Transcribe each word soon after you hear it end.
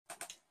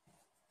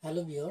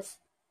Hello viewers,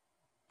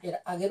 এর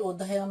আগের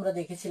অধ্যায়ে আমরা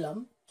দেখেছিলাম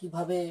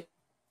কিভাবে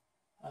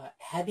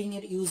হ্যাভিং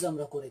এর ইউজ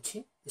আমরা করেছি।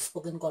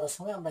 স্পোকেন করার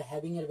সময় আমরা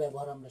হ্যাভিং এর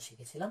ব্যবহার আমরা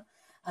শিখেছিলাম।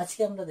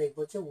 আজকে আমরা দেখব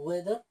যে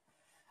ওয়েদার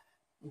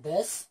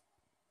ড্যাশ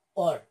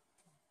অর।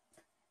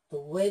 তো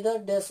ওয়েদার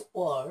ড্যাশ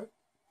অর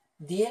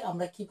দিয়ে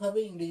আমরা কিভাবে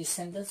ইংরেজি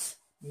সেন্টেন্স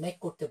মেক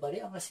করতে পারি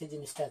আমরা সেই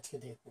জিনিসটা আজকে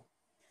দেখব।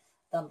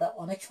 তা আমরা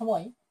অনেক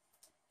সময়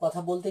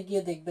কথা বলতে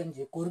গিয়ে দেখবেন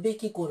যে করবে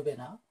কি করবে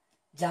না,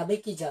 যাবে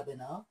কি যাবে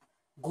না,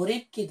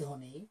 গরিব কি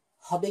ধনী,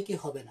 হবে কি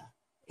হবে না,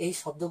 এই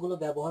শব্দগুলো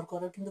ব্যবহার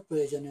করার কিন্তু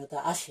প্রয়োজনীয়তা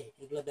আসে।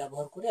 এগুলো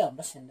ব্যবহার করে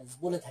আমরা সেন্টেন্স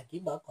বলে থাকি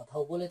বা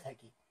কথাও বলে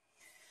থাকি।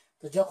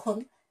 তো যখন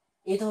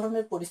এই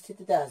ধরনের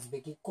পরিস্থিতিতে আসবে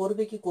কি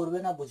করবে কি করবে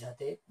না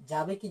বোঝাতে,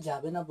 যাবে কি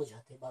যাবে না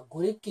বোঝাতে, বা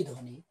গরিব কি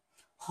ধনী,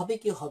 হবে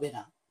কি হবে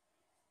না,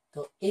 তো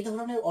এই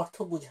ধরনের অর্থ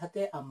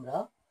বোঝাতে আমরা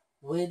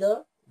ওয়েদার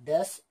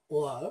ড্যাশ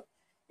ওয়ার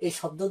এই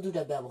শব্দ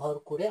দুটা ব্যবহার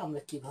করে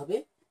আমরা কিভাবে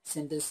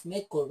সেন্টেন্স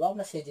মেক করবো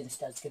আমরা সেই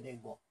জিনিসটা আজকে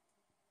দেখব।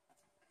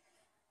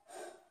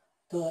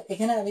 তো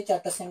এখানে আমি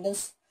চারটা সেন্টেন্স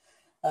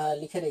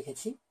লিখে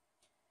রেখেছি।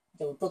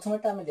 যেমন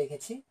প্রথমেটা আমি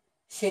লিখেছি,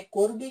 সে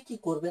করবে কি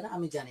করবে না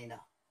আমি জানি না।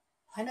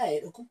 হয় না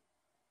এরকম?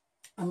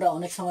 আমরা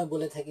অনেক সময়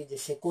বলে থাকি যে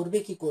সে করবে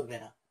কি করবে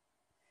না,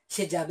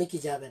 সে যাবে কি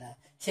যাবে না,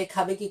 সে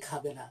খাবে কি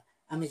খাবে না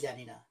আমি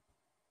জানি না,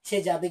 সে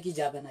যাবে কি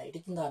যাবে না এটা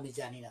কিন্তু আমি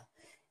জানি না।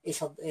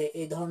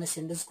 এই ধরনের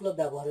সেন্টেন্স গুলো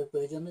ব্যবহারের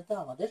প্রয়োজনীয়তা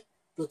আমাদের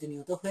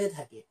প্রতিনিয়ত হয়ে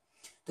থাকে।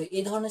 তো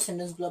এই ধরনের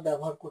সেন্টেন্স গুলো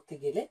ব্যবহার করতে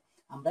গেলে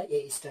আমরা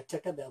এই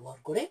স্ট্রাকচারটা ব্যবহার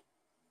করে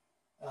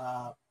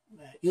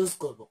ইউজ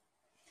করব।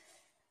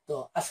 তো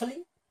আসলে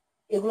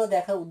এগুলো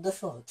দেখার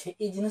উদ্দেশ্য হচ্ছে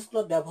এই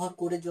জিনিসগুলো ব্যবহার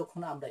করে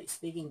যখন আমরা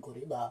স্পিকিং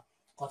করি বা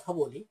কথা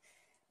বলি,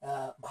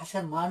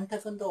 ভাষার মানটা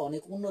কিন্তু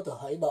অনেক উন্নত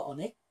হয় বা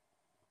অনেক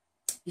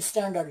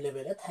স্ট্যান্ডার্ড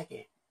লেভেলে থাকে।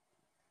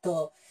 তো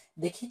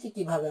দেখি যে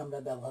কিভাবে আমরা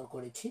ব্যবহার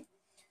করেছি।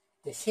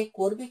 সে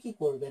করবে কি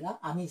করবে না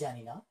আমি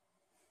জানি না।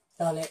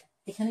 তাহলে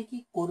এখানে কি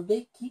করবে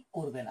কি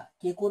করবে না,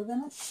 কে করবে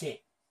না? সে।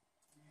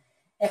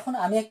 এখন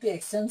আমি একটু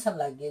এক্সটেনশন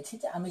লাগিয়েছি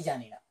যে আমি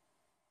জানি না।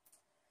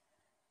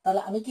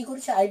 তাহলে আমি কি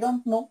করেছি? আই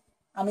ডোন্ট নো,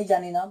 আমি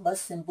জানি না, বাস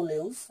simple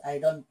use I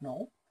don't know.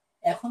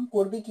 এখন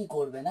করবে কি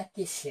করবে না,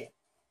 কে? সে।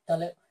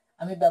 তাহলে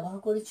আমি ব্যবহার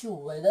করেছি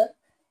whether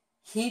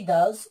he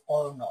does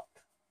or not.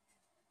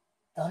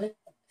 তাহলে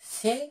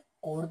সে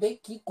করবে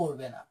কি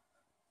করবে না,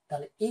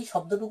 তাহলে এই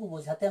শব্দটুকু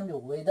বোঝাতে আমি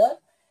whether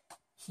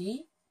he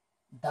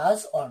does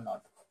or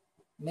not.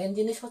 Main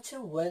জিনিস হচ্ছে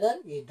whether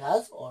he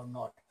does or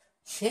not,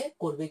 সে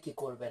করবে কি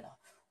করবে না।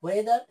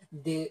 Whether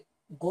they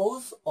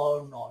goes or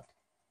not,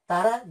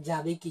 তারা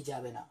যাবে কি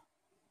যাবে না।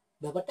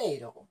 ব্যাপারটা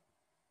এইরকম।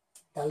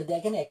 তাহলে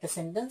দেখেন একটা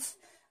সেন্টেন্স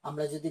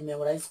আমরা যদি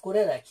মেমোরাইজ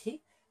করে রাখি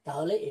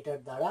তাহলে এটার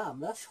দ্বারা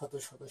আমরা শত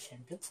শত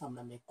সেন্টেন্স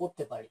আমরা মেক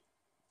করতে পারি।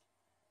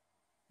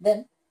 দেন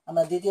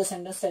আমরা দ্বিতীয়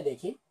সেন্টেন্সটা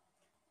দেখি,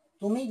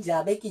 তুমি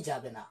যাবে কি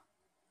যাবে না।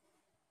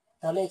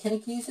 তাহলে এখানে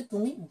কি হয়েছে?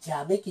 তুমি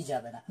যাবে কি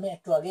যাবে না। আমি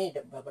একটু আগে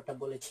এটা ব্যাপারটা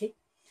বলেছি,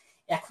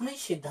 এখনই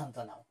সিদ্ধান্ত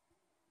নাও।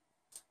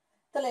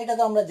 তাহলে এটা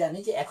তো আমরা জানি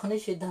যে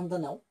এখনই সিদ্ধান্ত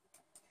নাও,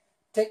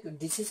 টেক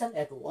ডিসিশন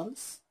এট ওয়ান্স,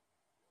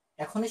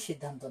 এখনই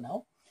সিদ্ধান্ত নাও।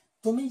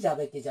 তুমি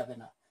যাবে কি যাবে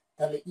না,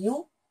 তাহলে you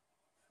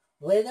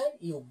whether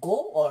you go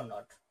or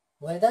not,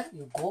 whether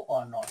you go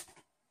or not,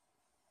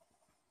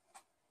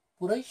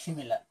 পুরোই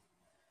সিমিলার।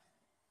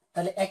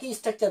 তাহলে একই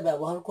স্ট্রাকচার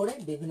ব্যবহার করে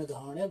বিভিন্ন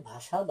ধরনের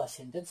ভাষা বা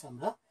সেন্টেন্স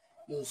আমরা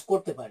ইউজ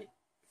করতে পারি।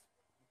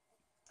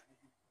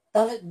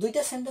 তাহলে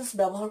দুইটা সেন্টেন্স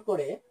ব্যবহার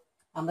করে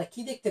আমরা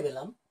কি দেখতে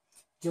পেলাম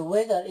যে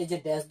ওয়েদার, এই যে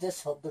ড্যাশ ড্যাশ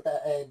শব্দটা,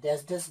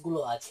 ড্যাশ ড্যাশ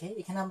গুলো আছে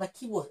এখানে আমরা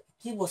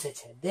কি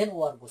বসেছে, দেন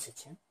ওয়ার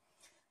বসেছে।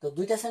 তো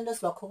দুইটা সেন্টেন্স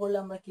লক্ষ্য করলে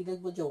আমরা কি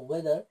দেখবো যে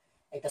ওয়েদার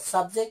একটা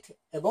সাবজেক্ট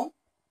এবং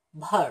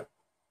ভার্ব,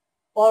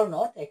 অর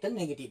নট একটা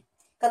নেগেটিভ।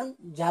 কারণ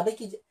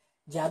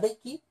যাবে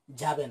কি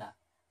যাবে না,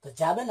 তো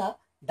যাবে না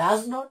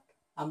ডাজ নট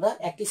আমরা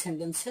একটি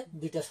সেন্টেন্সে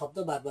দুইটা শব্দ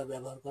বারবার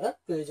ব্যবহার করার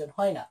প্রয়োজন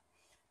হয় না।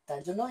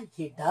 তার জন্য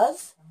he does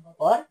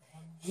or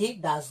he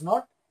does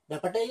not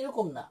ব্যাপারটা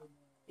এরকম না,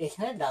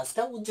 এখানে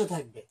ডাজটা উজ্জ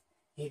থাকবে,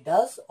 he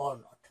does or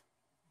not,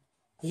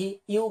 he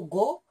you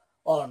go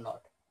or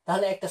not.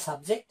 তাহলে একটা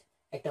সাবজেক্ট,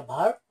 একটা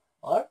ভার্ব,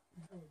 অর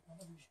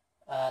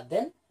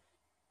দেন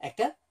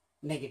একটা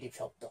নেগেটিভ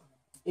শব্দ।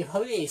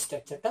 এভাবে এই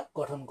স্ট্রাকচারটা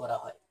গঠন করা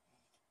হয়।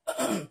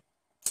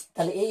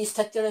 তাহলে এই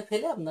স্ট্রাকচারে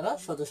ফেলে আপনারা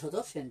শত শত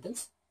সেন্টেন্স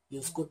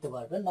ইউজ করতে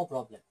পারবেন, নো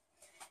প্রবলেম।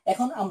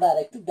 এখন আমরা আর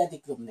একটু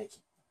ব্যতিক্রম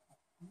দেখি।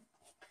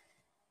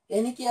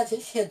 এনে কি আছে,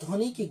 সে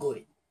ধনী কি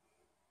গরিব।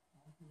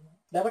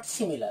 ব্যাপারটা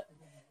সিমিলার,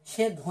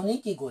 সে ধনী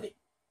কি গরিব।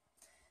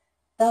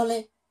 তাহলে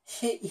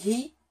সে হি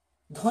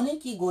ধনী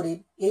কি গরিব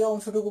এই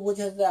অংশটুকু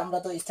বোঝাতে আমরা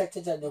তো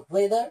স্ট্রাকচার জানি,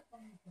 ওয়েদার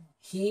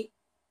হি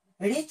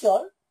রিচ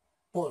অর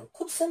পোর।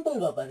 খুব সিম্পল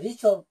ব্যাপার,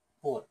 rich or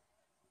poor,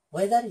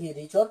 whether he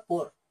reach or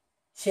পোর।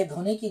 সে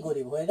ধনী কি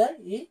গরিব, ওয়েদার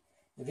হি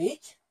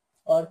রিচ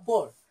অর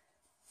পোর।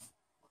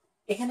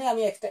 এখানে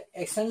আমি একটা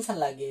এক্সটেনশন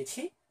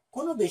লাগিয়েছি,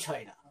 কোনো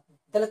বিষয় না।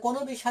 তাহলে কোনো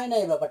বিষয় না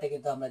এই ব্যাপারটা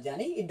কিন্তু আমরা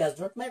জানি, ইট ডাজ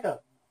নট ম্যাটার,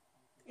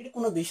 এটা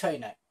কোনো বিষয়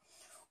নয়,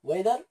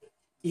 whether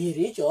he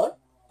reach or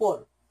poor.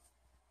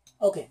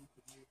 Okay,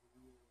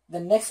 the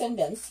next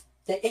sentence.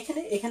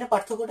 এখানে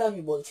পার্থক্যটা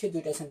আমি বলছি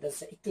দুইটা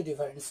সেন্টেন্সে একটু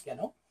ডিফারেন্স কেন,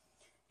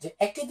 যে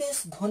একটি দেশ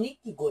ধনী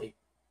কি গরিব।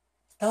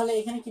 তাহলে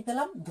এখানে কি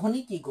পেলাম,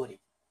 ধনী কি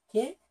গরিব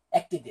কে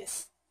একটি দেশ।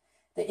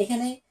 তো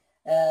এখানে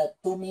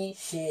তুমি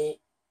সে,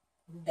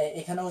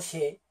 এখানেও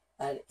সে,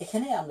 আর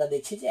এখানে আমরা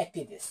দেখছি যে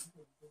একটি দেশ।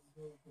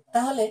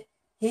 তাহলে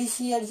হি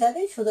সি এর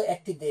জায়গায় শুধু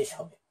একটি দেশ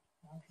হবে।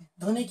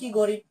 ধনী কি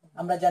গরিব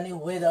আমরা জানি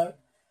ওয়েদার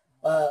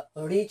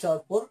রিচ অর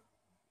পুর,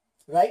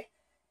 রাইট?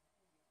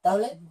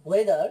 তাহলে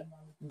whether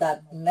the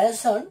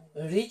nation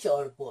rich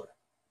or পুর,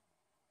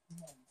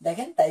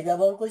 দেখেন তাই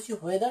ব্যবহার করেছি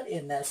ওয়েদার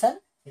এর নেশন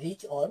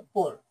রিচ অর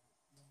পুর।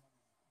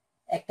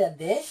 একটা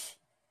দেশ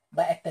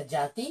বা একটা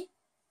জাতি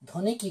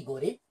ধনী কি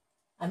গরিব,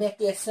 আমি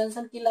একটা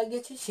এক্সটেনশন কি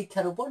লাগিয়েছি,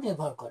 শিক্ষার উপর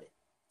নির্ভর করে।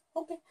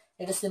 ওকে,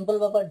 এটা সিম্পল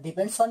ব্যাপার,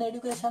 ডিপেন্ডস অন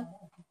এডুকেশন।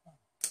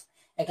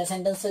 একটা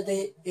সেন্টেন্সে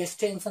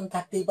এক্সটেনশন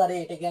থাকতেই পারে,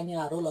 এটাকে আমি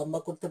আরো লম্বা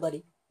করতে পারি।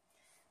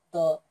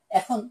 তো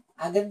এখন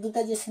আগের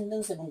দুটা যে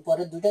সেন্টেন্স এবং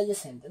পরের দুটা যে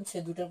সেন্টেন্স,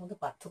 সেই দুটার মধ্যে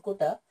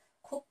পার্থক্যটা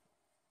খুব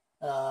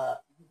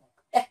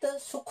একটা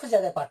সূক্ষ্ম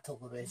জায়গায়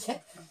পার্থক্য রয়েছে।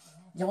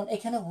 যেমন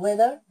এখানে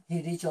ওয়েদার হি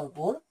রিচ অর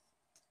পুর,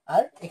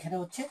 আর এখানে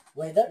হচ্ছে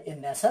weather in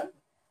nation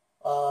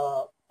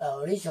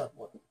rich or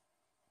পুর।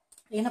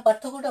 এখানে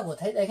পার্থক্যটা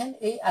কোথায় দেখেন,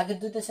 এই আগের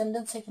দুইটা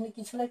সেন্টেন্স এখানে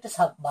কি ছিল, একটা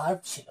ভার্ব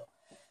ছিল,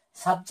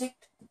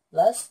 সাবজেক্ট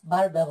প্লাস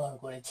ভার্ব ব্যবহার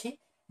করেছি,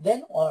 দেন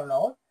অর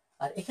নট।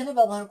 আর এখানে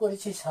ব্যবহার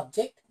করেছি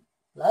সাবজেক্ট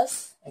প্লাস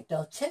একটা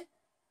হচ্ছে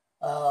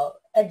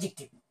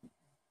অ্যাডজেক্টিভ,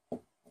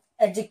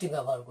 অ্যাডজেক্টিভ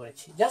ব্যবহার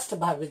করেছি, জাস্ট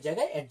ভার্বের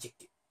জায়গায়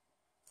অ্যাডজেক্টিভ।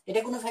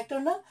 এটা কোনো ফ্যাক্টর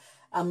না,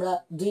 আমরা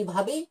দুই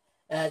ভাবেই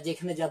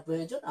যেখানে যা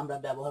প্রয়োজন আমরা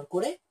ব্যবহার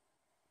করে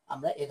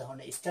আমরা এ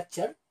ধরনের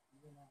স্ট্রাকচার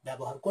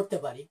ব্যবহার করতে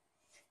পারি।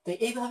 তো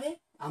এইভাবে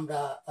আমরা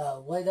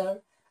ওয়েদার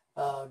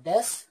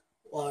ড্যাশ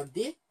ওয়ার্ড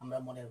দিয়ে আমরা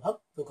মনের ভাব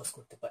প্রকাশ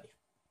করতে পারি।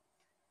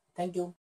 Thank you.